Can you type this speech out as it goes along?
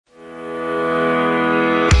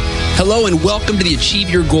Hello and welcome to the Achieve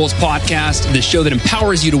Your Goals podcast, the show that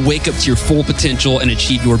empowers you to wake up to your full potential and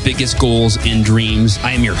achieve your biggest goals and dreams.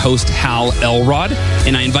 I am your host, Hal Elrod,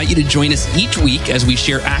 and I invite you to join us each week as we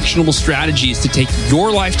share actionable strategies to take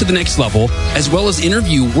your life to the next level, as well as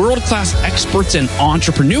interview world-class experts and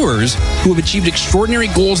entrepreneurs who have achieved extraordinary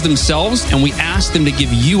goals themselves, and we ask them to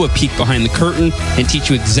give you a peek behind the curtain and teach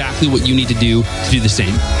you exactly what you need to do the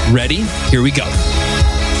same. Ready? Here we go.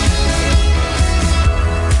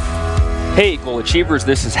 Hey, Goal Achievers,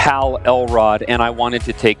 this is Hal Elrod, and I wanted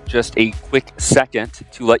to take just a quick second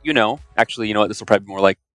to let you know, actually, you know what, this will probably be more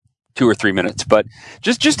like 2 or 3 minutes, but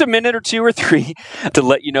just a minute or 2 or 3 to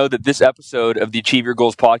let you know that this episode of the Achieve Your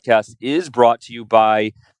Goals podcast is brought to you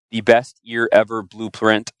by the Best Year Ever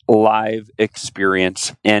Blueprint live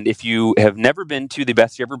experience. And if you have never been to the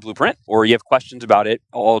Best Year Ever Blueprint, or you have questions about it,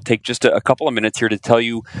 I'll take just a couple of minutes here to tell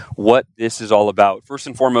you what this is all about. First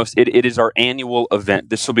and foremost, it is our annual event.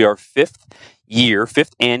 This will be our fifth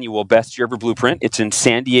annual Best Year Ever Blueprint. It's in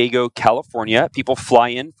San Diego, California. People fly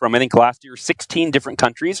in from, I think last year, 16 different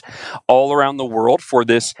countries all around the world for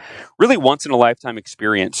this really once-in-a-lifetime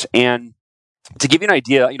experience. And to give you an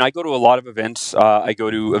idea, I go to a lot of events. I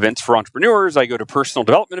go to events for entrepreneurs. I go to personal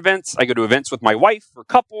development events. I go to events with my wife for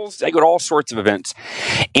couples. I go to all sorts of events.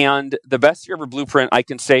 And the Best Year Ever Blueprint, I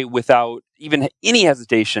can say without even any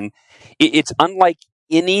hesitation, it's unlike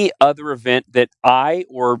any other event that I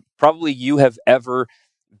or probably you have ever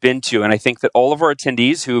been to. And I think that all of our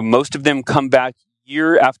attendees, who most of them come back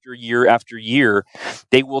year after year after year,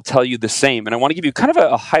 they will tell you the same. And I want to give you kind of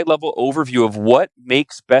a high-level overview of what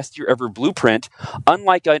makes Best Year Ever Blueprint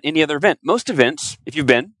unlike any other event. Most events, if you've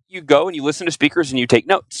been, you go and you listen to speakers and you take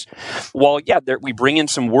notes. Well, we bring in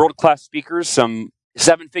some world-class speakers, some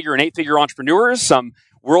 7-figure and 8-figure entrepreneurs, some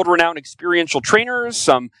world-renowned experiential trainers,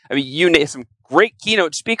 some great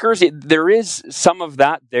keynote speakers. There is some of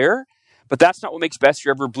that there, but that's not what makes Best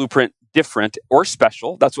Year Ever Blueprint different or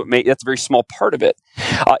special. That's a very small part of it.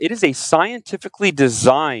 It is a scientifically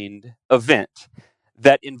designed event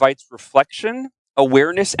that invites reflection,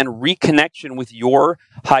 awareness, and reconnection with your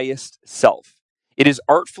highest self. It is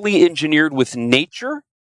artfully engineered with nature,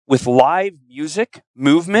 with live music,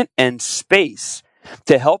 movement, and space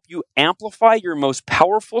to help you amplify your most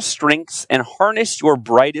powerful strengths and harness your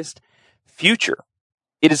brightest future.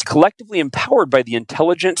 It is collectively empowered by the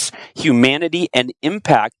intelligence, humanity, and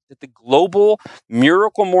impact that the global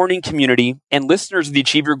Miracle Morning community and listeners of the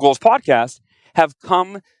Achieve Your Goals podcast have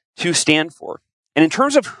come to stand for. And in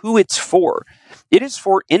terms of who it's for, it is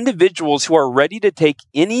for individuals who are ready to take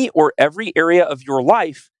any or every area of your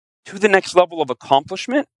life to the next level of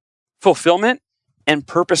accomplishment, fulfillment, and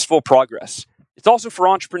purposeful progress. It's also for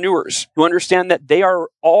entrepreneurs who understand that they are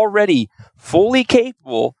already fully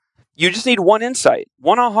capable. You just need one insight,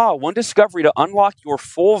 one aha, one discovery to unlock your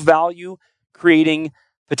full value creating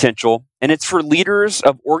potential. And it's for leaders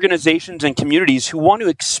of organizations and communities who want to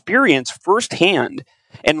experience firsthand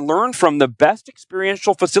and learn from the best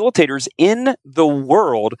experiential facilitators in the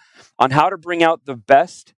world on how to bring out the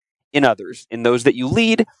best in others, in those that you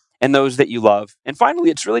lead and those that you love. And finally,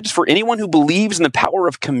 it's really just for anyone who believes in the power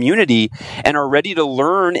of community and are ready to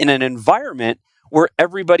learn in an environment where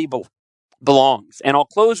everybody belongs. And I'll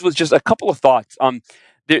close with just a couple of thoughts.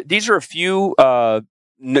 These are a few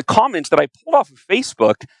comments that I pulled off of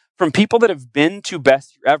Facebook from people that have been to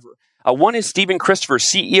Best Year Ever. One is Stephen Christopher,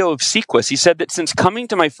 CEO of Sequus. He said that since coming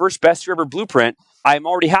to my first Best Year Ever Blueprint, I'm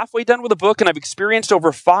already halfway done with the book and I've experienced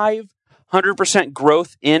over 500%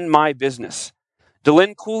 growth in my business.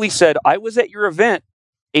 Delynn Cooley said, I was at your event,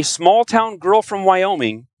 a small town girl from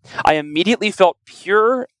Wyoming. I immediately felt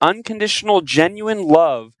pure, unconditional, genuine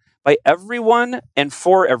love by everyone and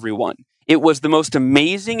for everyone. It was the most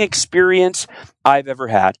amazing experience I've ever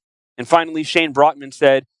had. And finally, Shane Brockman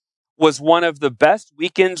said, was one of the best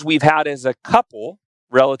weekends we've had as a couple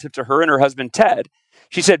relative to her and her husband, Ted.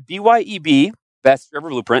 She said, BYEB, Best Year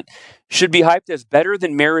Ever Blueprint, should be hyped as better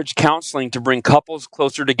than marriage counseling to bring couples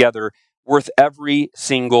closer together, worth every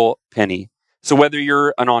single penny. So whether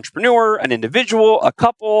you're an entrepreneur, an individual, a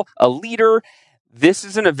couple, a leader, this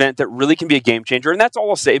is an event that really can be a game changer. And that's all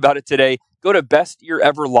I'll say about it today. Go to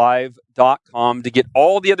bestyeareverlive.com to get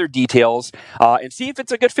all the other details and see if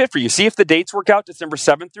it's a good fit for you. See if the dates work out December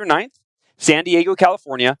 7th through 9th, San Diego,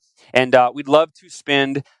 California. And we'd love to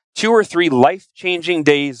spend 2 or 3 life-changing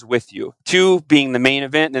days with you. 2 being the main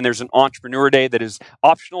event, and then there's an entrepreneur day that is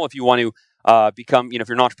optional if you want to become, if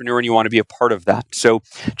you're an entrepreneur and you want to be a part of that. So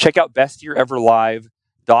check out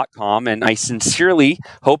bestyeareverlive.com, and I sincerely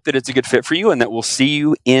hope that it's a good fit for you and that we'll see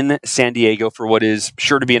you in San Diego for what is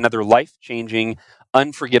sure to be another life-changing,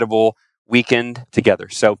 unforgettable weekend together.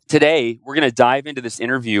 So today we're going to dive into this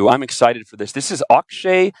interview. I'm excited for this. This is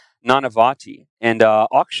Akshay Nanavati. And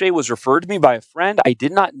Akshay was referred to me by a friend. I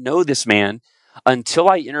did not know this man until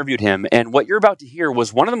I interviewed him. And what you're about to hear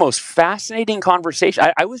was one of the most fascinating conversations.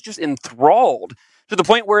 I was just enthralled to the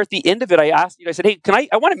point where at the end of it, I asked you, I said, hey,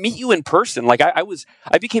 I want to meet you in person. Like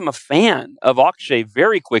I became a fan of Akshay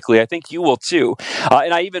very quickly. I think you will too.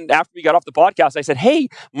 And I even, after we got off the podcast, I said, hey,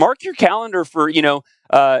 mark your calendar for,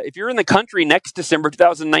 if you're in the country next December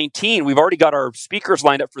 2019, we've already got our speakers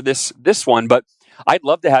lined up for this one, but I'd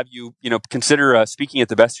love to have you, consider speaking at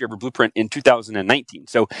the Best Year Ever Blueprint in 2019.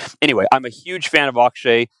 So anyway, I'm a huge fan of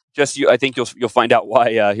Akshay. I think you'll find out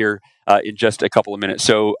why here in just a couple of minutes.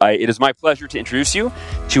 So it is my pleasure to introduce you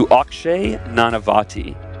to Akshay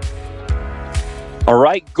Nanavati. All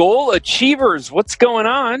right, goal achievers, what's going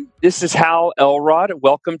on? This is Hal Elrod.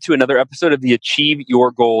 Welcome to another episode of the Achieve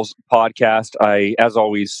Your Goals podcast. I, as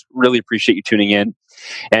always, really appreciate you tuning in.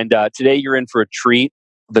 And today you're in for a treat.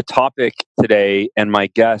 The topic today and my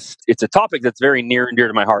guest, it's a topic that's very near and dear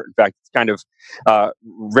to my heart. In fact, it's kind of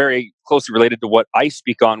very closely related to what I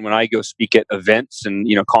speak on when I go speak at events and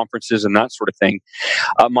conferences and that sort of thing.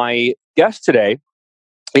 My guest today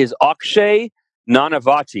is Akshay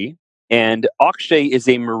Nanavati, and Akshay is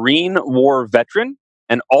a Marine War veteran,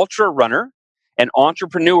 an ultra runner, an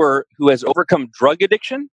entrepreneur who has overcome drug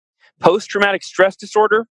addiction, post-traumatic stress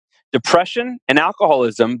disorder, depression, and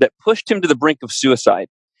alcoholism that pushed him to the brink of suicide.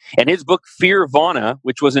 And his book, Fearvana,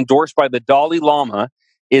 which was endorsed by the Dalai Lama,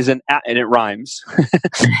 and it rhymes,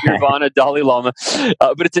 Fearvana, Dalai Lama,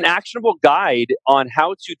 but it's an actionable guide on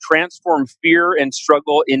how to transform fear and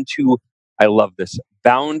struggle into, I love this,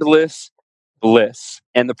 boundless bliss.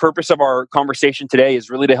 And the purpose of our conversation today is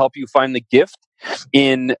really to help you find the gift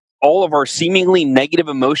in all of our seemingly negative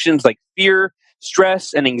emotions like fear,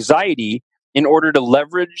 stress, and anxiety in order to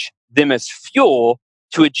leverage them as fuel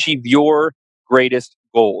to achieve your greatest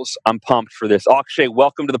goals. I'm pumped for this. Akshay,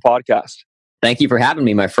 welcome to the podcast. Thank you for having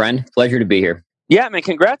me, my friend. Pleasure to be here. Yeah, man,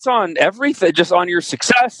 congrats on everything, just on your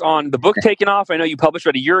success, on the book taking off. I know you published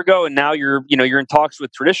it a year ago, and now you're in talks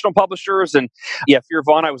with traditional publishers. And yeah,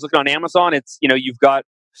 Fearvana, I was looking on Amazon. It's, you've got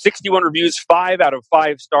 61 reviews, 5 out of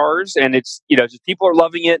 5 stars, and it's, just people are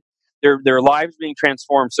loving it. Their lives being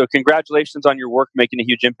transformed. So congratulations on your work making a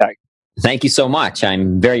huge impact. Thank you so much.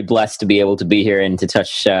 I'm very blessed to be able to be here and to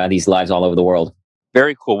touch these lives all over the world.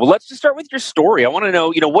 Very cool. Well, let's just start with your story. I want to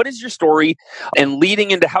know, what is your story, and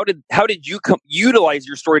leading into how did you utilize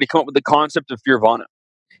your story to come up with the concept of Fearvana?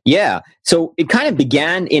 Yeah. So it kind of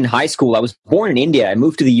began in high school. I was born in India. I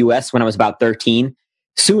moved to the US when I was about 13.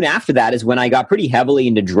 Soon after that is when I got pretty heavily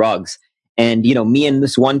into drugs. And, me and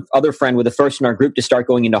this one other friend were the first in our group to start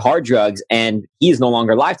going into hard drugs. And he is no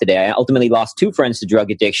longer alive today. I ultimately lost 2 friends to drug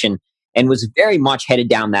addiction and was very much headed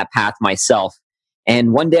down that path myself.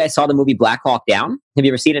 And one day I saw the movie Black Hawk Down. Have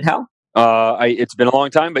you ever seen it, Hal? It's been a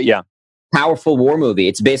long time, but yeah. Powerful war movie.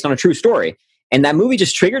 It's based on a true story. And that movie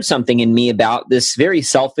just triggered something in me about this very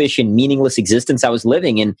selfish and meaningless existence I was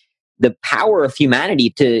living, and the power of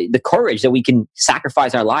humanity, to the courage that we can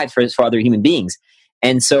sacrifice our lives for other human beings.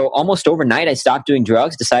 And so almost overnight, I stopped doing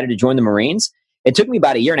drugs, decided to join the Marines. It took me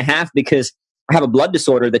about 1.5 years because I have a blood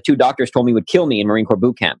disorder that 2 doctors told me would kill me in Marine Corps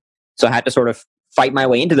boot camp. So I had to sort of fight my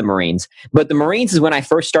way into the Marines. But the Marines is when I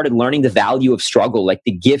first started learning the value of struggle, like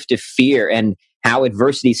the gift of fear, and how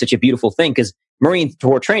adversity is such a beautiful thing, because Marine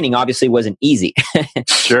Corps training obviously wasn't easy.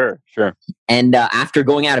 Sure. And after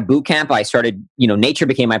going out of boot camp, I started, nature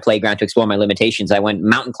became my playground to explore my limitations. I went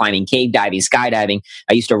mountain climbing, cave diving, skydiving.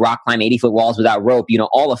 I used to rock climb 80-foot walls without rope,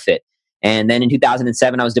 all of it. And then in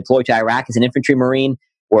 2007, I was deployed to Iraq as an infantry Marine.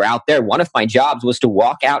 Where out there, one of my jobs was to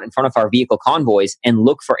walk out in front of our vehicle convoys and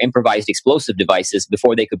look for improvised explosive devices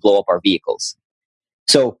before they could blow up our vehicles.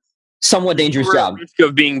 So, somewhat dangerous job. Risk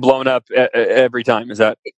of being blown up every time, is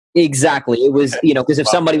that? Exactly. It was, because if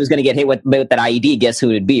somebody was going to get hit with that IED, guess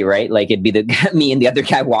who it'd be, right? Like it'd be me and the other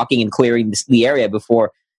guy walking and clearing the area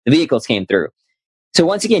before the vehicles came through. So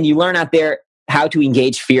once again, you learn out there how to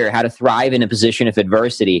engage fear, how to thrive in a position of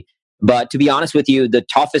adversity. But to be honest with you, the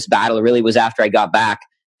toughest battle really was after I got back.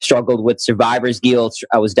 Struggled with survivor's guilt.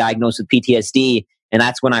 I was diagnosed with PTSD. And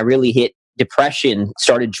that's when I really hit depression,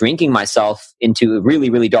 started drinking myself into really,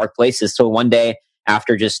 really dark places. So one day,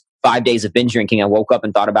 after just 5 days of binge drinking, I woke up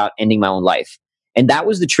and thought about ending my own life. And that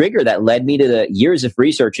was the trigger that led me to the years of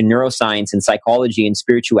research in neuroscience and psychology and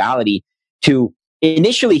spirituality to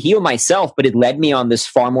initially heal myself, but it led me on this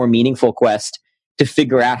far more meaningful quest to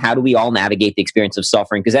figure out how do we all navigate the experience of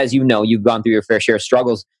suffering. Because as you know, you've gone through your fair share of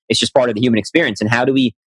struggles. It's just part of the human experience. And how do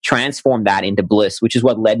we transform that into bliss, which is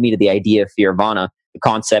what led me to the idea of Fearvana, the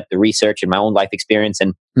concept, the research, and my own life experience,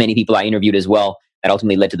 and many people I interviewed as well, that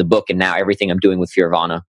ultimately led to the book and now everything I'm doing with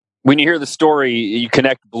Fearvana. When you hear the story, you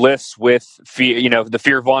connect bliss with fear. The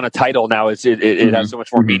Fearvana title now it has so much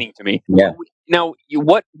more meaning to me. Yeah. Now,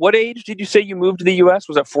 what age did you say you moved to the U.S.?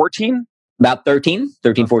 Was that 14? About 13,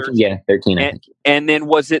 14. Yeah, 13, I think. And then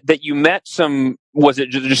was it that you met was it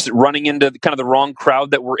just running into kind of the wrong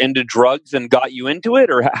crowd that were into drugs and got you into it?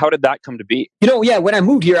 Or how did that come to be? Yeah, when I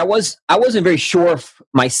moved here, I wasn't very sure of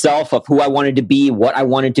myself, of who I wanted to be, what I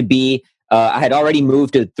wanted to be. I had already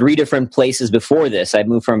moved to 3 different places before this. I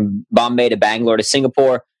moved from Bombay to Bangalore to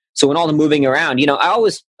Singapore. So in all the moving around, I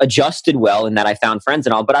always adjusted well in that I found friends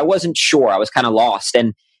and all, but I wasn't sure. I was kind of lost.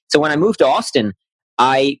 And so when I moved to Austin,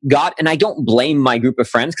 and I don't blame my group of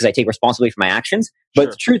friends because I take responsibility for my actions. But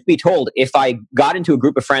Sure. Truth be told, if I got into a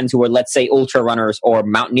group of friends who were, let's say, ultra runners or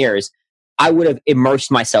mountaineers, I would have immersed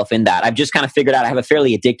myself in that. I've just kind of figured out I have a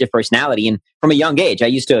fairly addictive personality. And from a young age, I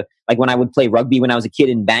used to, like when I would play rugby when I was a kid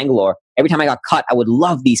in Bangalore, every time I got cut, I would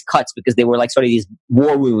love these cuts because they were like sort of these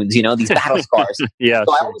war wounds, these battle scars. Yeah.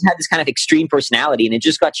 So I always had this kind of extreme personality, and it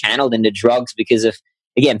just got channeled into drugs because of,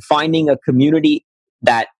 again, finding a community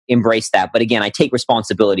that embraced that. But again, I take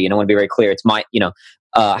responsibility, and I want to be very clear. It's my,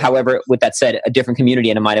 however, with that said, a different community,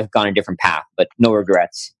 and it might have gone a different path, but no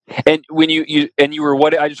regrets. And when you were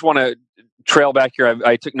what? I just want to trail back here.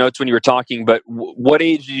 I took notes when you were talking, but what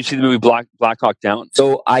age did you see the movie Black Hawk Down?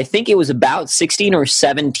 So I think it was about 16 or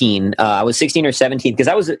 17. I was 16 or 17 because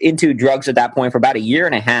I was into drugs at that point for about a year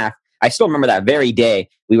and a half. I still remember that very day.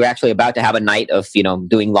 We were actually about to have a night of,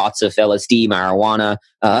 doing lots of LSD, marijuana,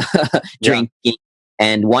 drinking.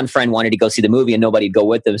 And one friend wanted to go see the movie and nobody would go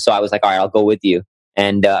with them. So I was like, all right, I'll go with you.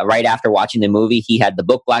 And right after watching the movie, he had the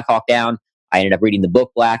book Black Hawk Down. I ended up reading the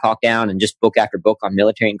book Black Hawk Down and just book after book on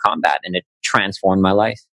military and combat. And it transformed my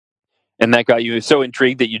life. And that got you so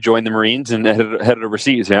intrigued that you joined the Marines and headed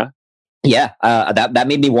overseas, yeah? Yeah, that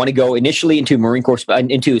made me want to go initially into Marine Corps,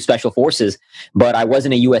 into Special Forces, but I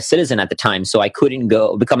wasn't a U.S. citizen at the time, so I couldn't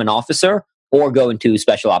go become an officer or go into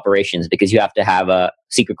Special Operations because you have to have a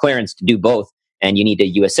secret clearance to do both, and you need a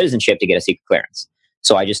U.S. citizenship to get a secret clearance.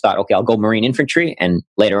 So I just thought, okay, I'll go Marine Infantry, and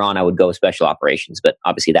later on I would go Special Operations. But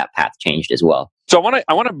obviously that path changed as well. So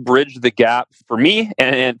I want to bridge the gap for me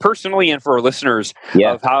and personally, and for our listeners,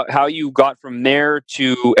 of how you got from there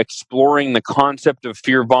to exploring the concept of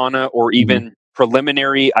Fearvana, or even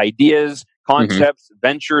preliminary ideas, concepts,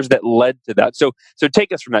 ventures that led to that. So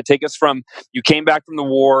take us from that. Take us from you came back from the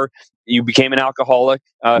war, you became an alcoholic,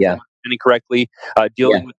 if I'm understanding correctly,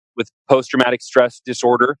 dealing with post-traumatic stress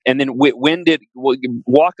disorder, and then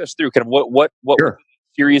walk us through kind of what Sure.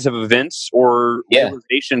 series of events or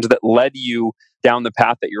realizations that led you down the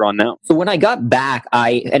path that you're on now? So when I got back,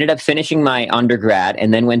 I ended up finishing my undergrad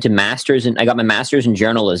and then went to master's, and I got my master's in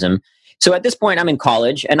journalism. So at this point, I'm in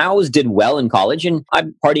college, and I always did well in college, and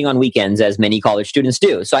I'm partying on weekends as many college students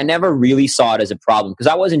do. So I never really saw it as a problem because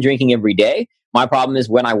I wasn't drinking every day. My problem is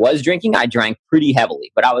when I was drinking, I drank pretty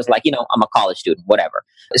heavily, but I was like, I'm a college student, whatever.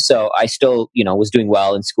 So I still, was doing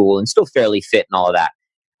well in school and still fairly fit and all of that.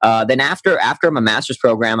 Then after my master's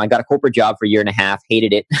program, I got a corporate job for a year and a half,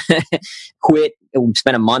 hated it, quit,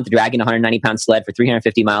 spent a month dragging a 190-pound sled for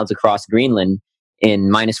 350 miles across Greenland in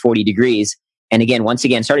minus 40 degrees. And once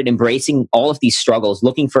again, started embracing all of these struggles,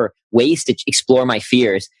 looking for ways to explore my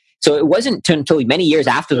fears. So it wasn't until many years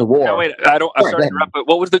after the war. No, wait, I'm sorry to interrupt, but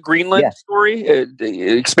what was the Greenland story?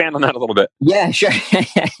 Expand on that a little bit. Yeah, sure.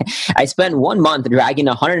 I spent 1 month dragging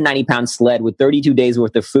a 190-pound sled with 32 days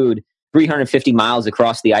worth of food, 350 miles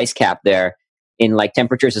across the ice cap there in like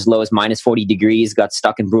temperatures as low as minus 40 degrees, got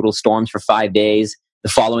stuck in brutal storms for 5 days. The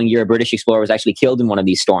following year, a British explorer was actually killed in one of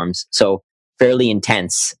these storms. So fairly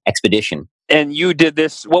intense expedition. And you did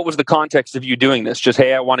this. What was the context of you doing this? Just,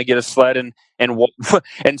 hey, I want to get a sled and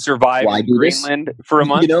survive in Greenland for a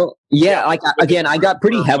month? I got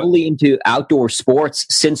pretty heavily into outdoor sports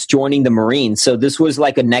since joining the Marines. So this was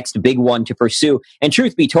like a next big one to pursue. And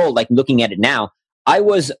truth be told, like looking at it now, I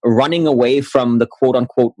was running away from the quote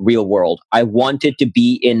unquote real world. I wanted to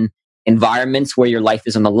be in environments where your life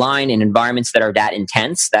is on the line, in environments that are that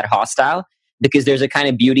intense, that hostile, because there's a kind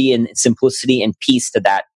of beauty and simplicity and peace to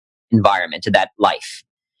that environment, to that life.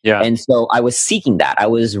 Yeah. And so I was seeking that. I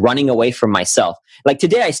was running away from myself. Like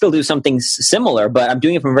today, I still do something similar, but I'm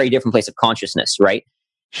doing it from a very different place of consciousness, right?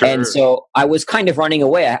 Sure. And so I was kind of running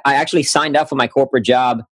away. I actually signed up for my corporate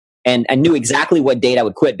job, and I knew exactly what date I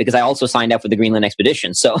would quit because I also signed up for the Greenland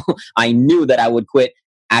expedition. So I knew that I would quit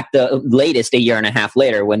at the latest a year and a half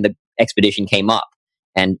later when the expedition came up.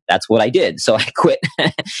 And that's what I did. So I quit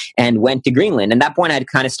and went to Greenland. And at that point, I had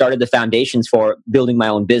kind of started the foundations for building my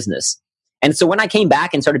own business. And so when I came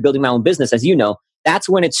back and started building my own business, as you know, that's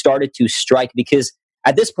when it started to strike, because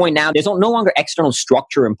at this point now, there's no longer external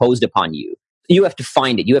structure imposed upon you. You have to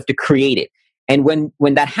find it. You have to create it. And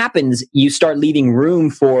when that happens, you start leaving room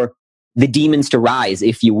for the demons to rise,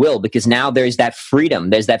 if you will, because now there's that freedom.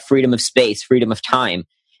 There's that freedom of space, freedom of time.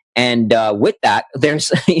 And with that,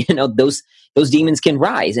 there's, those demons can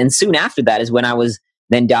rise. And soon after that is when I was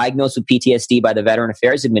then diagnosed with PTSD by the Veteran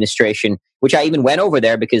Affairs Administration, which I even went over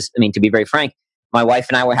there because, to be very frank, my wife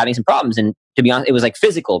and I were having some problems. And to be honest, it was like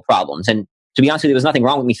physical problems. And to be honest with you, there was nothing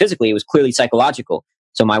wrong with me physically. It was clearly psychological.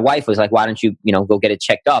 So my wife was like, why don't you, go get it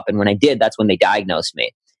checked up? And when I did, that's when they diagnosed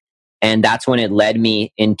me. And that's when it led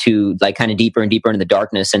me into like kind of deeper and deeper into the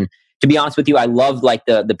darkness. And to be honest with you, I loved like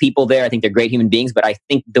the people there. I think they're great human beings, but I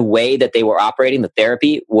think the way that they were operating the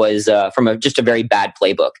therapy was from just a very bad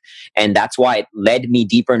playbook. And that's why it led me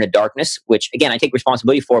deeper into darkness, which again, I take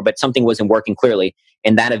responsibility for, but something wasn't working clearly.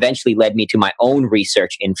 And that eventually led me to my own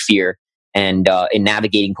research in fear and in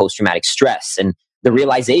navigating post-traumatic stress. And the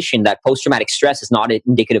realization that post-traumatic stress is not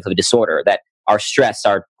indicative of a disorder, that our stress,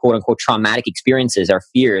 our quote unquote traumatic experiences, our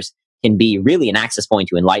fears can be really an access point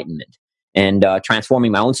to enlightenment. And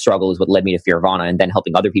transforming my own struggle is what led me to Fearvana, and then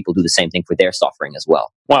helping other people do the same thing for their suffering as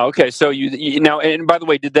well. Wow. Okay. So you now, and by the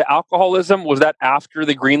way, did the alcoholism, was that after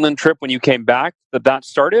the Greenland trip when you came back that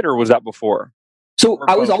started, or was that before? So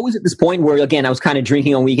I was always at this point where, again, I was kind of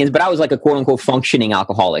drinking on weekends, but I was like a quote unquote functioning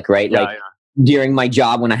alcoholic, right? During my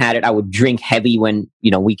job when I had it, I would drink heavy when,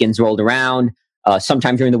 weekends rolled around.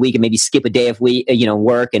 Sometime during the week and maybe skip a day of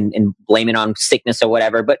work and blame it on sickness or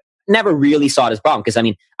whatever. But never really saw it as a problem because,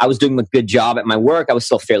 I was doing a good job at my work. I was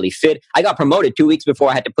still fairly fit. I got promoted 2 weeks before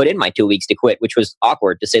I had to put in my 2 weeks to quit, which was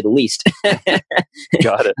awkward to say the least.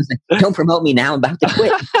 Got it. Like, don't promote me now. I'm about to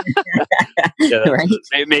quit.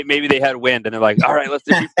 Right? Maybe they had wind and they're like, all right, let's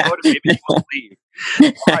do promoted. Maybe you won't leave.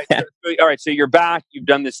 All right. So you're back. You've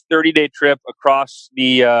done this 30-day trip across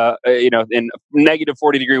the, in negative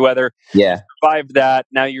 40-degree weather. Yeah. Survived that.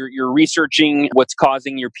 Now you're researching what's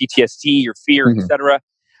causing your PTSD, your fear, etc.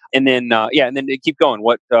 And then, and then keep going.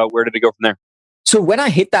 Where did it go from there? So when I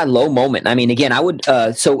hit that low moment, again, I would,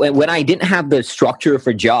 so when I didn't have the structure of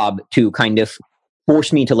a job to kind of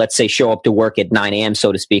force me to, let's say, show up to work at 9 a.m.,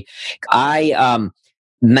 so to speak, I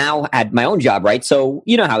now had my own job, right? So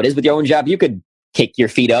you know how it is with your own job. You could kick your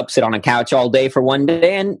feet up, sit on a couch all day for one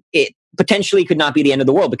day, and it potentially could not be the end of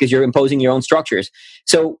the world because you're imposing your own structures.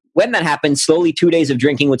 So when that happened, slowly 2 days of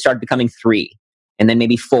drinking would start becoming 3, and then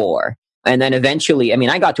maybe 4. And then eventually,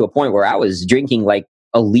 I got to a point where I was drinking like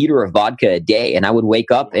a liter of vodka a day, and I would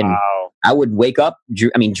wake up and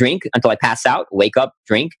drink until I pass out, wake up,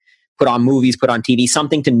 drink, put on movies, put on TV,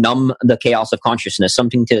 something to numb the chaos of consciousness,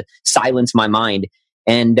 something to silence my mind.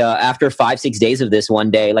 And after 5-6 days of this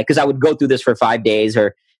one day, because I would go through this for 5 days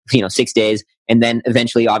or 6 days, and then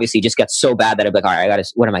eventually, obviously, it just got so bad that I'd be like, all right,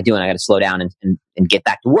 what am I doing? I got to slow down and get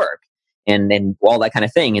back to work. And then all that kind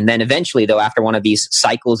of thing. And then eventually, though, after one of these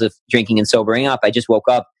cycles of drinking and sobering up, I just woke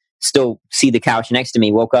up, still see the couch next to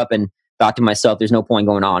me, woke up and thought to myself, there's no point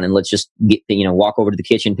going on. And let's just walk over to the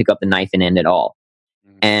kitchen, pick up the knife and end it all.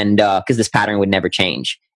 And because this pattern would never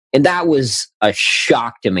change. And that was a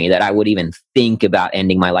shock to me that I would even think about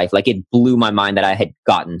ending my life. Like it blew my mind that I had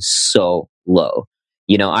gotten so low.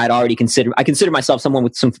 I consider myself someone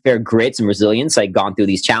with some fair grit, some resilience. I'd gone through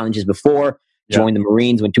these challenges before. Joined the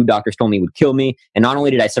Marines when 2 doctors told me it would kill me. And not only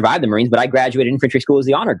did I survive the Marines, but I graduated infantry school as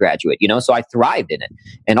the honor graduate, so I thrived in it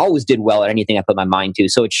and always did well at anything I put my mind to.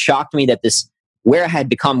 So it shocked me that where I had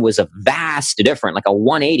become was a vast different, like a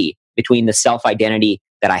 180 between the self-identity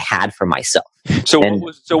that I had for myself. So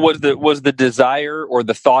was the desire or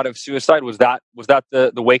the thought of suicide, was that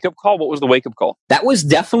the wake-up call? What was the wake-up call? That was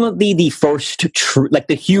definitely the first,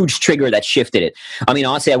 the huge trigger that shifted it.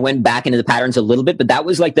 Honestly, I went back into the patterns a little bit, but that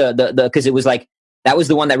was like because it was like, that was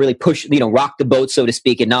the one that really pushed, rocked the boat, so to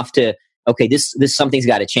speak, enough to, okay, this something's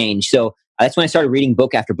got to change. So that's when I started reading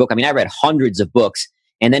book after book. I read hundreds of books.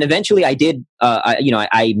 And then eventually I did,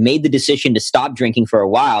 I made the decision to stop drinking for a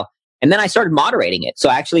while. And then I started moderating it. So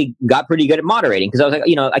I actually got pretty good at moderating because I was like,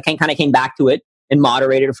 I kind of came back to it and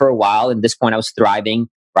moderated it for a while. And at this point I was thriving,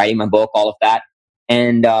 writing my book, all of that.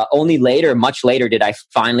 And only later, much later, did I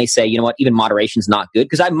finally say, you know what, even moderation's not good.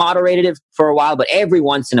 Because I moderated it for a while, but every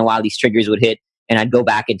once in a while these triggers would hit and I'd go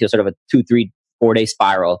back into sort of a 2, 3, 4 day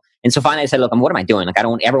spiral. And so finally I said, look, what am I doing? Like, I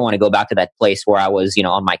don't ever want to go back to that place where I was,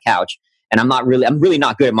 on my couch. And I'm really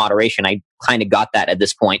not good at moderation. I kind of got that at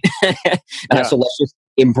this point. So let's just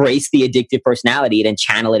embrace the addictive personality and then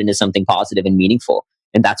channel it into something positive and meaningful.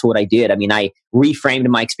 And that's what I did. I reframed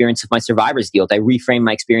my experience of my survivor's guilt. I reframed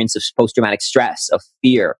my experience of post-traumatic stress, of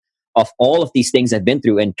fear, of all of these things I've been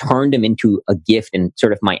through and turned them into a gift and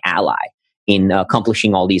sort of my ally. in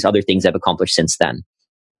accomplishing all these other things I've accomplished since then.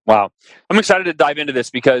 Wow. I'm excited to dive into this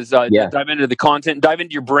because dive into the content, dive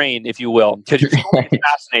into your brain, if you will, because your story is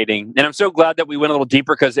fascinating. And I'm so glad that we went a little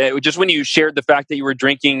deeper because just when you shared the fact that you were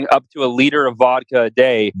drinking up to a liter of vodka a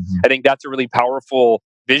day, I think that's a really powerful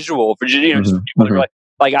visual for just people that are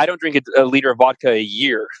like, I don't drink a liter of vodka a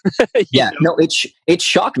year. No, it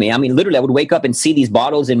shocked me. I mean, literally, I would wake up and see these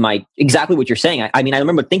bottles in my, exactly what you're saying. I mean, I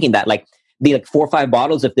remember thinking that, like, the 4 or 5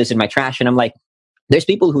 bottles of this in my trash, and I'm like, there's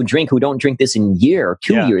people who don't drink this in a year or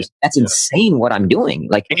 2 years. That's insane what I'm doing.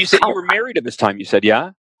 Like, and you said you were married at this time. You said,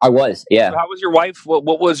 yeah, I was. Yeah. So how was your wife?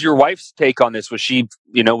 What was your wife's take on this? Was she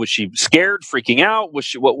scared, freaking out? Was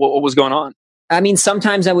she what was going on? I mean,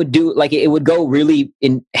 sometimes I would do, like, it would go really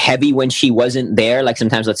in heavy when she wasn't there. Like,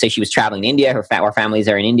 sometimes, let's say she was traveling to India, our families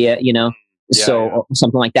are in India, or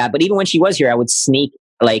something like that. But even when she was here, I would sneak,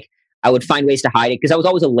 like, I would find ways to hide it because I was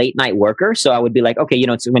always a late night worker. So I would be like, okay,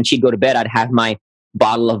 so when she'd go to bed, I'd have my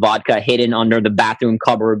bottle of vodka hidden under the bathroom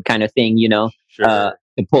cupboard kind of thing, to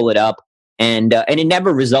pull it up. And it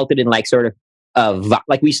never resulted in, like, sort of,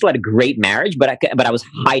 like, we still had a great marriage, but I was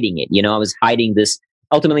hiding it, I was hiding this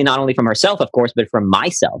ultimately not only from herself, of course, but from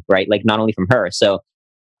myself, right? Like, not only from her. So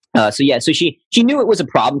she knew it was a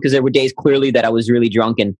problem because there were days clearly that I was really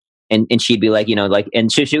drunk and she'd be like, and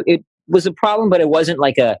it was a problem, but it wasn't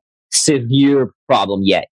like a severe problem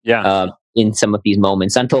yet. Yeah. In some of these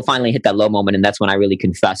moments until finally hit that low moment. And that's when I really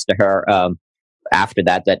confessed to her, after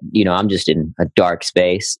that, I'm just in a dark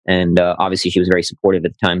space. And obviously she was very supportive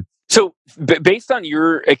at the time. So based on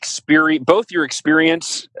your experience, both your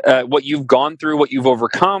experience, what you've gone through, what you've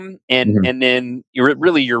overcome, and then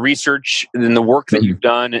your research and the work that you've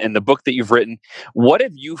done and the book that you've written, what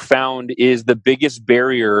have you found is the biggest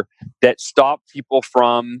barrier that stops people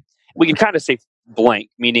from, we can kind of say blank,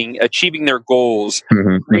 meaning achieving their goals,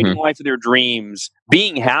 creating life of their dreams,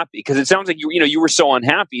 being happy? Because it sounds like you were so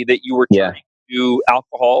unhappy that you were turning to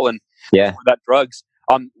alcohol and that drugs.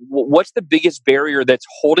 What's the biggest barrier that's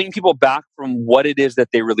holding people back from what it is that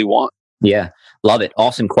they really want? Yeah, love it.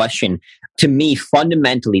 Awesome question. To me,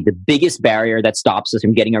 fundamentally, the biggest barrier that stops us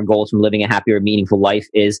from getting our goals, from living a happier, meaningful life,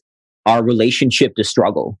 is our relationship to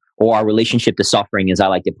struggle, or our relationship to suffering, as I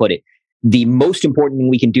like to put it. The most important thing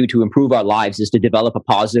we can do to improve our lives is to develop a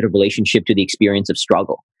positive relationship to the experience of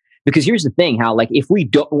struggle. Because here's the thing, how, like, if we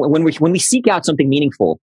don't, when we seek out something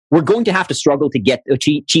meaningful, we're going to have to struggle to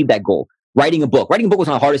achieve that goal. Writing a book was one of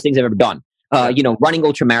the hardest things I've ever done. Running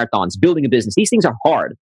ultra marathons, building a business. These things are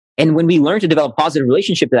hard. And when we learn to develop a positive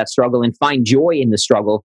relationship to that struggle and find joy in the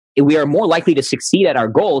struggle, we are more likely to succeed at our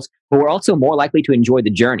goals, but we're also more likely to enjoy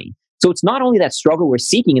the journey. So it's not only that struggle we're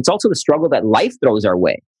seeking, it's also the struggle that life throws our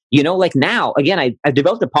way. Like now, again, I've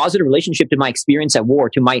developed a positive relationship to my experience at war,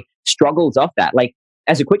 to my struggles of that. Like,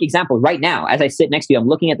 as a quick example, right now, as I sit next to you, I'm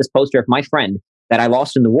looking at this poster of my friend that I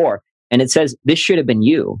lost in the war. And it says, "This should have been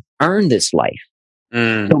you. Earn this life."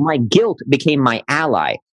 So my guilt became my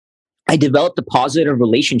ally. I developed a positive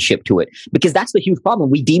relationship to it, because that's the huge problem.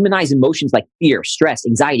 We demonize emotions like fear, stress,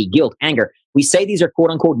 anxiety, guilt, anger. We say these are quote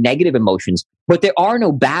unquote negative emotions, but there are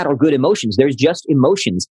no bad or good emotions. There's just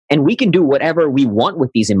emotions. And we can do whatever we want with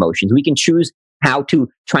these emotions. We can choose how to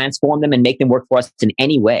transform them and make them work for us in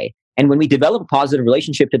any way. And when we develop a positive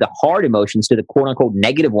relationship to the hard emotions, to the quote unquote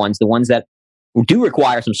negative ones, the ones that do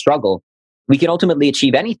require some struggle, we can ultimately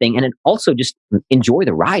achieve anything, and then also just enjoy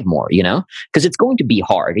the ride more, because it's going to be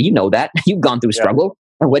hard. You know that. You've gone through struggle,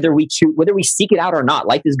 and whether we seek it out or not,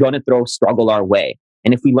 life is going to throw struggle our way.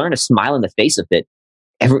 And if we learn to smile in the face of it,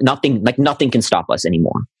 nothing can stop us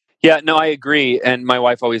anymore. Yeah, no, I agree. And my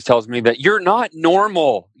wife always tells me that you're not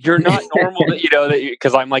normal. You're not normal,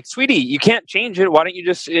 because I'm like, sweetie, you can't change it. Why don't you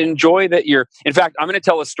just enjoy that you're... In fact, I'm going to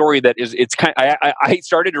tell a story that it's kind of, I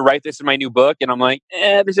started to write this in my new book, and I'm like,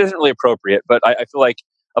 this isn't really appropriate. But I feel like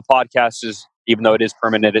a podcast is, even though it is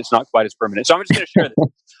permanent, it's not quite as permanent. So I'm just going to share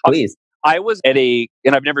this. Please. I was at and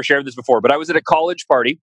I've never shared this before, but I was at a college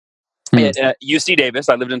party at UC Davis.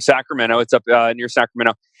 I lived in Sacramento. It's up near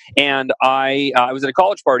Sacramento. And I was at a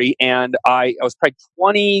college party, and I was probably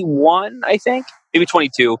 21, I think, maybe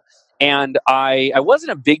 22. And I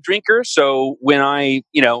wasn't a big drinker. So when I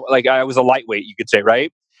was a lightweight, you could say,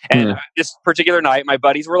 right? And this particular night, my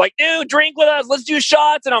buddies were like, dude, drink with us. Let's do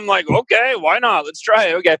shots. And I'm like, okay, why not? Let's try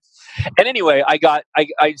it. Okay. And anyway,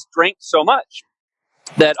 I drank so much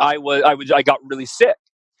that I got really sick.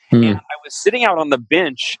 And I was sitting out on the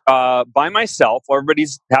bench by myself while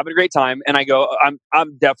everybody's having a great time. And I go, I'm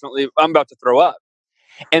about to throw up.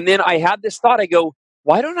 And then I had this thought. I go,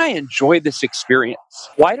 why don't I enjoy this experience?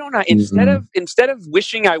 Why don't I, instead of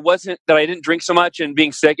wishing that I didn't drink so much and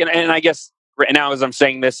being sick, and I guess right now, as I'm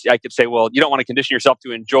saying this, I could say, well, you don't want to condition yourself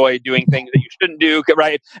to enjoy doing things that you shouldn't do,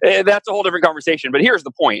 right? That's a whole different conversation. But here's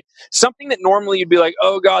the point. Something that normally you'd be like,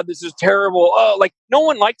 oh God, this is terrible. Oh, like no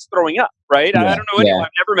one likes throwing up, right? I Yeah, don't know anyone. yeah,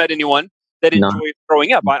 I've never met anyone that no, enjoys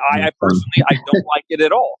throwing up. I fun. personally, I don't like it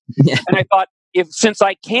at all. Yeah, And I thought, since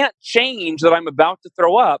I can't change that I'm about to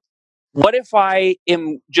throw up, what if I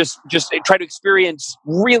am just try to experience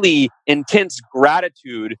really intense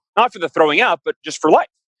gratitude, not for the throwing up, but just for life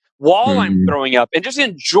while I'm mm, throwing up, and just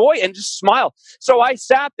enjoy and just smile. So I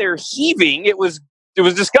sat there heaving. It was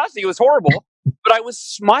disgusting. It was horrible, but I was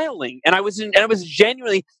smiling, and and I was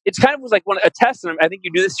genuinely. It's kind of was like a test, and I think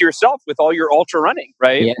you do this to yourself with all your ultra running,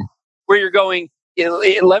 right? yeah, Where you're going.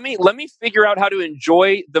 Let me figure out how to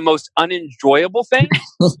enjoy the most unenjoyable things,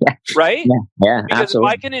 yeah, right? yeah, Because if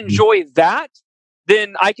absolutely. I can enjoy that,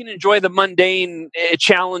 then I can enjoy the mundane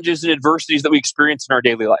challenges and adversities that we experience in our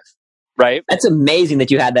daily life, right? That's amazing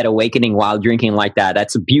that you had that awakening while drinking like that.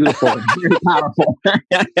 That's beautiful, very powerful.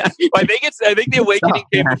 I think the awakening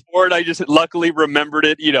came Yeah, before, and I just luckily remembered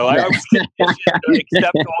it. I was conditioned to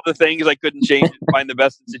accept all the things I couldn't change and find the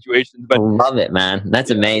best in situations. I But love it, man.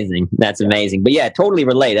 That's yeah, amazing. That's yeah, amazing. But yeah, totally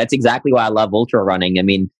relate. That's exactly why I love ultra running. I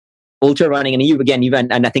mean, ultra running. I mean,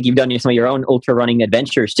 and I think you've done some of your own ultra running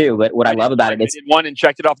adventures too. But what I love about it I is did one and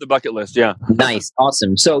checked it off the bucket list. Yeah. nice,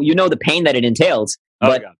 awesome. So you know the pain that it entails, Oh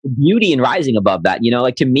but yeah. the beauty in rising above that.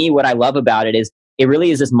 Like to me, what I love about it is it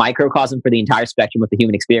really is this microcosm for the entire spectrum of the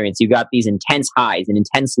human experience. You got these intense highs and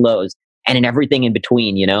intense lows, and in everything in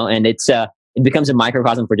between. And it becomes a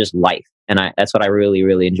microcosm for just life, and that's what I really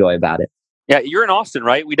really enjoy about it. Yeah, you're in Austin,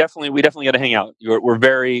 right? We definitely got to hang out.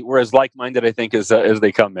 We're as like minded, I think, as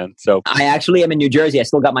they come, man. So I actually am in New Jersey. I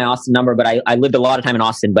still got my Austin number, but I lived a lot of time in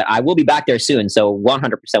Austin. But I will be back there soon, so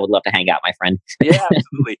 100% would love to hang out, my friend. yeah,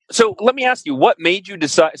 absolutely. So let me ask you, what made you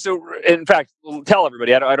decide? So in fact, tell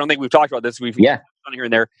everybody. I don't think we've talked about this. We've Yeah, on here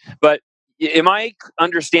and there, but am I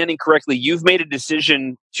understanding correctly? You've made a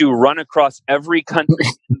decision to run across every country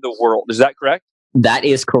in the world. Is that correct? that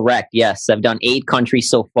is correct. Yes, I've done 8 countries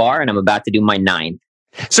so far, and I'm about to do my ninth.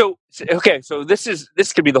 So okay, so this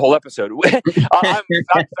could be the whole episode. I'm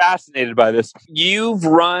fascinated by this. You've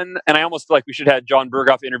run, and I almost feel like we should have John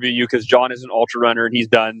Berghoff interview you because John is an ultra runner and he's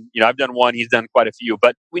done. I've done one, he's done quite a few.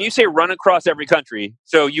 But when you say run across every country,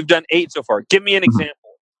 so you've done 8 so far. Give me an example.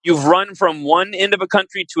 You've run from one end of a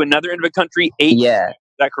country to another end of a country 8. Yeah. Is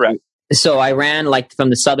that correct? So I ran like from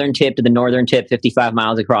the southern tip to the northern tip, 55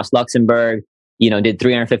 miles across Luxembourg. Did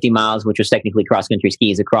 350 miles, which was technically cross country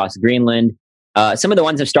skis across Greenland. Some of the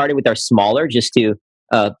ones I've started with are smaller, just to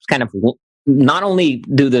kind of not only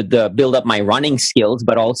do the build up my running skills,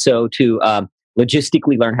 but also to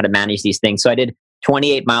logistically learn how to manage these things. So I did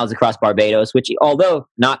 28 miles across Barbados, which, although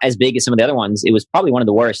not as big as some of the other ones, it was probably one of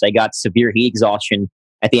the worst. I got severe heat exhaustion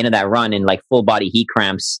at the end of that run and like full body heat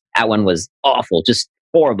cramps. That one was awful, just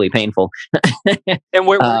horribly painful. And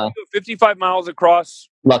where you go 55 miles across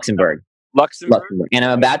Luxembourg. Luxembourg? And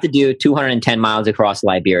I'm about to do 210 miles across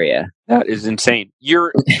Liberia. That is insane.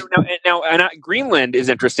 Greenland is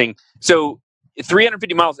interesting. So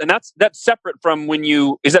 350 miles, and that's separate from when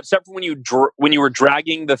you were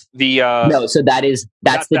dragging the No, so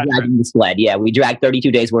that's the dragging the sled. Yeah, we dragged 32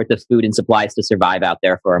 days worth of food and supplies to survive out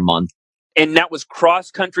there for a month. And that was cross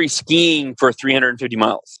country skiing for 350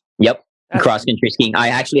 miles. Yep, cross country skiing. I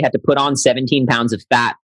actually had to put on 17 pounds of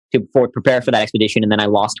fat to prepare for that expedition, and then I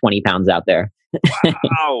lost 20 pounds out there.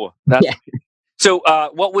 Wow. Yeah. So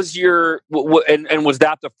what was your, and was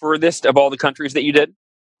that the furthest of all the countries that you did?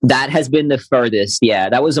 That has been the furthest. Yeah,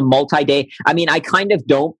 that was a multi-day. I mean, I kind of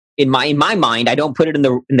don't, in my mind, I don't put it in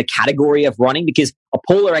the category of running because a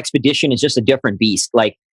polar expedition is just a different beast.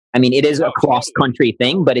 Like, I mean, it is a cross-country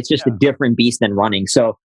thing, but it's just a different beast than running.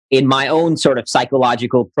 So in my own sort of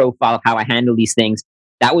psychological profile of how I handle these things,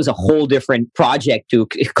 that was a whole different project to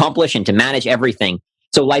accomplish and to manage everything.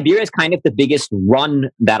 So Liberia is kind of the biggest run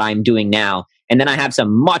that I'm doing now. And then I have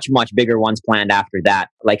some much, much bigger ones planned after that,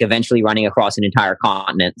 like eventually running across an entire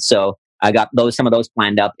continent. So I got some of those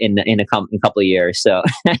planned up in a couple of years. So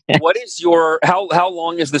what is how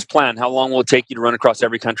long is this plan? How long will it take you to run across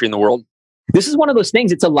every country in the world? This is one of those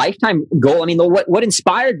things. It's a lifetime goal. I mean, what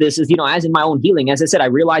inspired this is, as in my own healing, as I said, I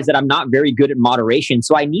realized that I'm not very good at moderation.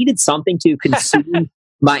 So I needed something to consume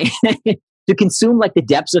to consume like the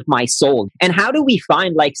depths of my soul. And how do we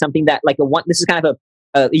find like something that this is kind of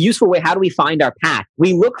a useful way. How do we find our path?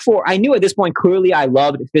 I knew at this point, clearly I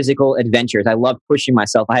loved physical adventures. I loved pushing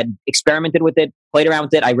myself. I had experimented with it, played around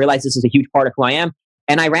with it. I realized this is a huge part of who I am.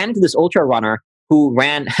 And I ran into this ultra runner who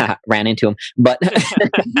ran into him, but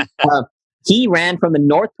he ran from the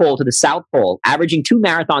North Pole to the South Pole, averaging 2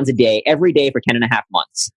 marathons a day, every day for 10 and a half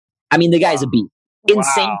months. I mean, the guy's a beast.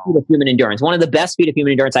 Insane feat of human endurance. One of the best feat of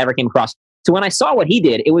human endurance I ever came across. So when I saw what he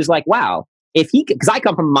did, it was like, wow, if he, because I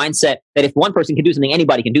come from a mindset that if one person can do something,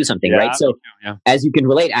 anybody can do something, right? So as you can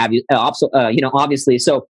relate, obviously.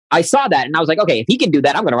 So I saw that and I was like, okay, if he can do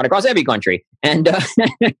that, I'm going to run across every country. And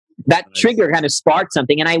that trigger kind of sparked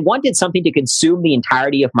something. And I wanted something to consume the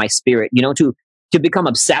entirety of my spirit, to become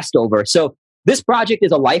obsessed over. So this project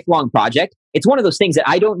is a lifelong project. It's one of those things that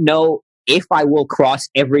I don't know if I will cross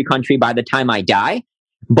every country by the time I die,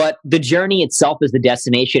 but the journey itself is the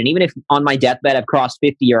destination. And even if on my deathbed I've crossed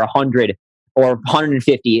 50 or 100 or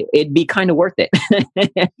 150, it'd be kind of worth it.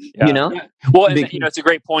 Well, and, it's a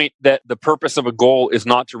great point that the purpose of a goal is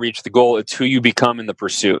not to reach the goal, it's who you become in the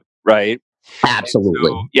pursuit, right? Absolutely.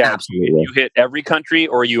 So, absolutely. You hit every country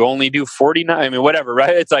or you only do 49, I mean, whatever,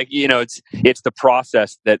 right? It's like, it's the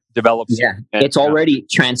process that develops. Yeah. It's already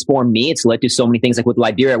transformed me. It's led to so many things. Like with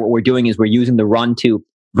Liberia, what we're doing is we're using the run to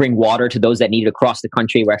bring water to those that need it across the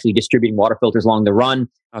country. We're actually distributing water filters along the run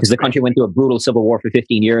because the country went through a brutal civil war for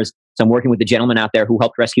 15 years. So I'm working with the gentleman out there who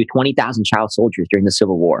helped rescue 20,000 child soldiers during the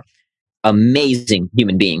Civil War. Amazing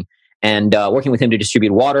human being. And working with him to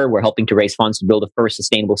distribute water, we're helping to raise funds to build the first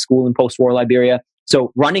sustainable school in post-war Liberia.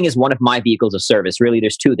 So running is one of my vehicles of service. Really,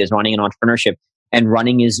 there's two. There's running and entrepreneurship, and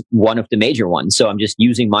running is one of the major ones. So I'm just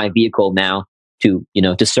using my vehicle now to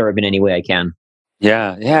serve in any way I can.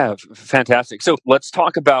 Yeah, fantastic. So let's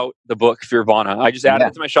talk about the book Fearvana. I just added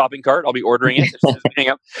it to my shopping cart. I'll be ordering it as soon as we hang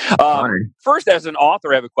up. First, as an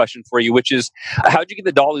author, I have a question for you, which is, how did you get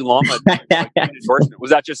the Dalai Lama endorsement?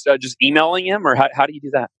 Was that just emailing him, or how do you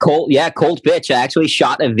do that? Cold pitch. I actually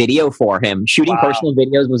shot a video for him. Shooting personal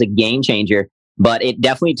videos was a game changer, but it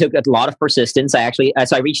definitely took a lot of persistence. I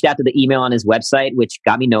reached out to the email on his website, which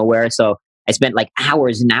got me nowhere. So I spent like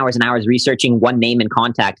hours and hours and hours researching one name and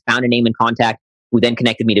contact, found a name and contact, who then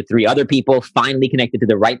connected me to 3 other people, finally connected to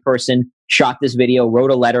the right person, shot this video,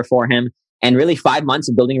 wrote a letter for him, and really 5 months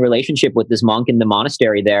of building a relationship with this monk in the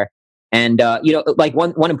monastery there. And, like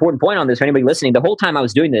one important point on this for anybody listening, the whole time I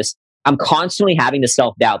was doing this, I'm constantly having the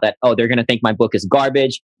self-doubt that, they're going to think my book is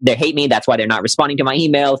garbage. They hate me. That's why they're not responding to my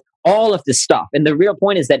emails, all of this stuff. And the real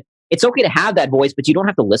point is that it's okay to have that voice, but you don't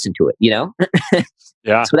have to listen to it,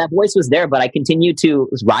 Yeah. So that voice was there, but I continued to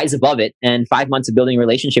rise above it. And 5 months of building a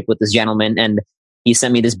relationship with this gentleman, and he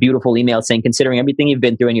sent me this beautiful email saying, considering everything you've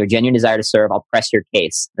been through and your genuine desire to serve, I'll press your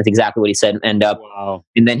case. That's exactly what he said. And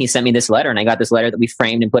then he sent me this letter, and I got this letter that we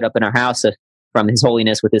framed and put up in our house from His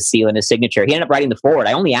Holiness with his seal and his signature. He ended up writing the foreword.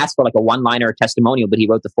 I only asked for like a one-liner testimonial, but he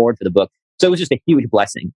wrote the foreword for the book. So it was just a huge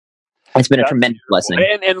blessing. It's been a tremendous blessing.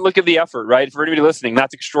 And look at the effort, right? For anybody listening,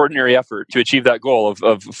 that's extraordinary effort to achieve that goal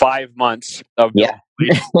of 5 months of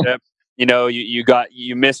relationship.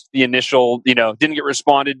 You missed the initial, didn't get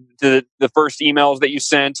responded to the first emails that you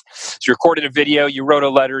sent. So you recorded a video, you wrote a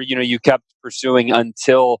letter, you kept pursuing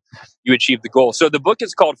until you achieved the goal. So the book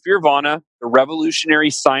is called Fearvana, The Revolutionary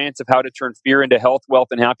Science of How to Turn Fear into Health, Wealth,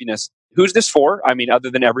 and Happiness. Who's this for? I mean,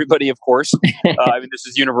 other than everybody, of course. This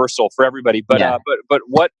is universal for everybody. But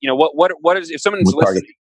what is, if someone's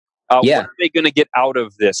listening, what are they going to get out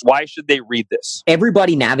of this? Why should they read this?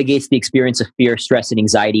 Everybody navigates the experience of fear, stress, and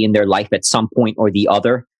anxiety in their life at some point or the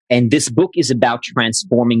other. And this book is about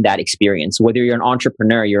transforming that experience. Whether you're an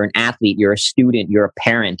entrepreneur, you're an athlete, you're a student, you're a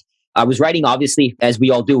parent. I was writing, obviously, as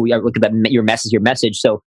we all do, we look at your message.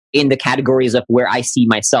 So in the categories of where I see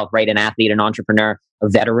myself, right? An athlete, an entrepreneur, a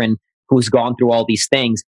veteran who's gone through all these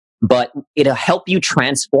things. But it'll help you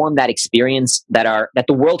transform that experience that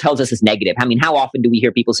the world tells us is negative. I mean, how often do we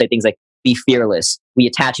hear people say things like, be fearless? We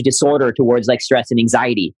attach a disorder towards like stress and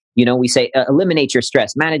anxiety. We say, eliminate your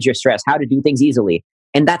stress, manage your stress, how to do things easily.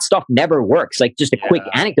 And that stuff never works. Like just a quick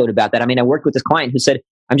anecdote about that. I mean, I worked with this client who said,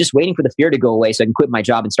 I'm just waiting for the fear to go away so I can quit my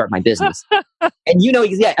job and start my business. And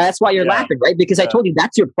that's why you're laughing, right? Because I told you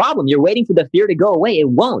that's your problem. You're waiting for the fear to go away. It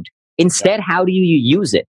won't. Instead, how do you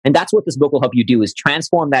use it? And that's what this book will help you do, is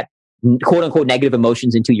transform that quote unquote negative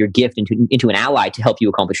emotions into your gift, into an ally to help you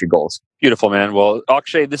accomplish your goals. Beautiful, man. Well,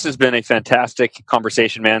 Akshay, this has been a fantastic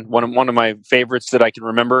conversation, man. One of my favorites that I can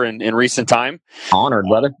remember in recent time. Honored,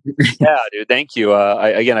 brother. Yeah, dude. Thank you.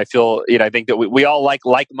 I feel, I think that we all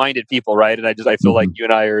like-minded people, right? And I feel like you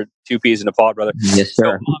and I are two peas in a pod, brother. Yes,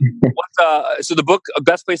 sir. So the book,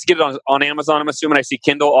 best place to get it on Amazon, I'm assuming. I see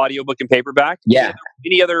Kindle, audiobook, and paperback. Yeah.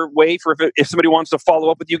 Any other way for if somebody wants to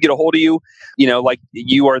follow up with you, get a hold of you, like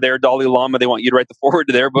you are their Dalai Lama, they want you to write the foreword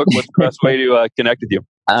to their book. What's the best way to connect with you?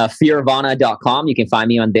 Fearvana.com. You can find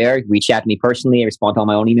me on there. Reach out to me personally. I respond to all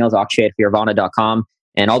my own emails, akshay@fearvana.com.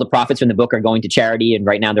 And all the profits from the book are going to charity. And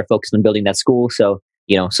right now they're focused on building that school. So,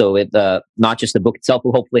 so it, not just the book itself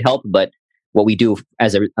will hopefully help, but what we do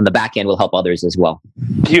on the back end will help others as well.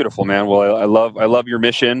 Beautiful, man. Well, I love your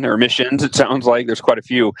mission or missions. It sounds like there's quite a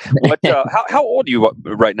few. What? How old are you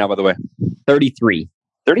right now, by the way? 33.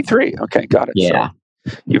 33. Okay, got it. Yeah.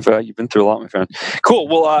 So you've been through a lot, my friend. Cool.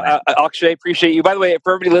 Well, Akshay, appreciate you. By the way,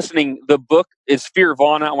 for everybody listening, the book is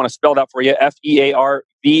Fearvana. I want to spell that for you. Fearvana.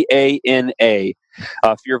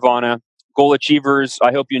 Fearvana. Goal Achievers.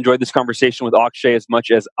 I hope you enjoyed this conversation with Akshay as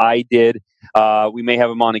much as I did. We may have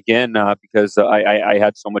him on again because I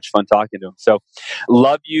had so much fun talking to him. So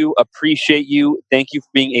love you, appreciate you. Thank you for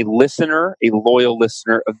being a listener, a loyal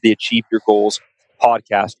listener of the Achieve Your Goals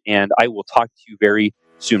podcast. And I will talk to you very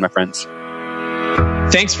soon, my friends.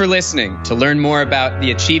 Thanks for listening. To learn more about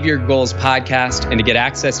the Achieve Your Goals podcast and to get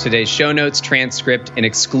access to today's show notes, transcript, and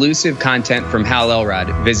exclusive content from Hal Elrod,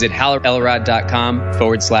 visit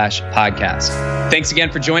halelrod.com/podcast. Thanks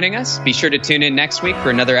again for joining us. Be sure to tune in next week for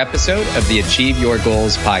another episode of the Achieve Your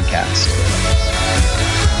Goals podcast.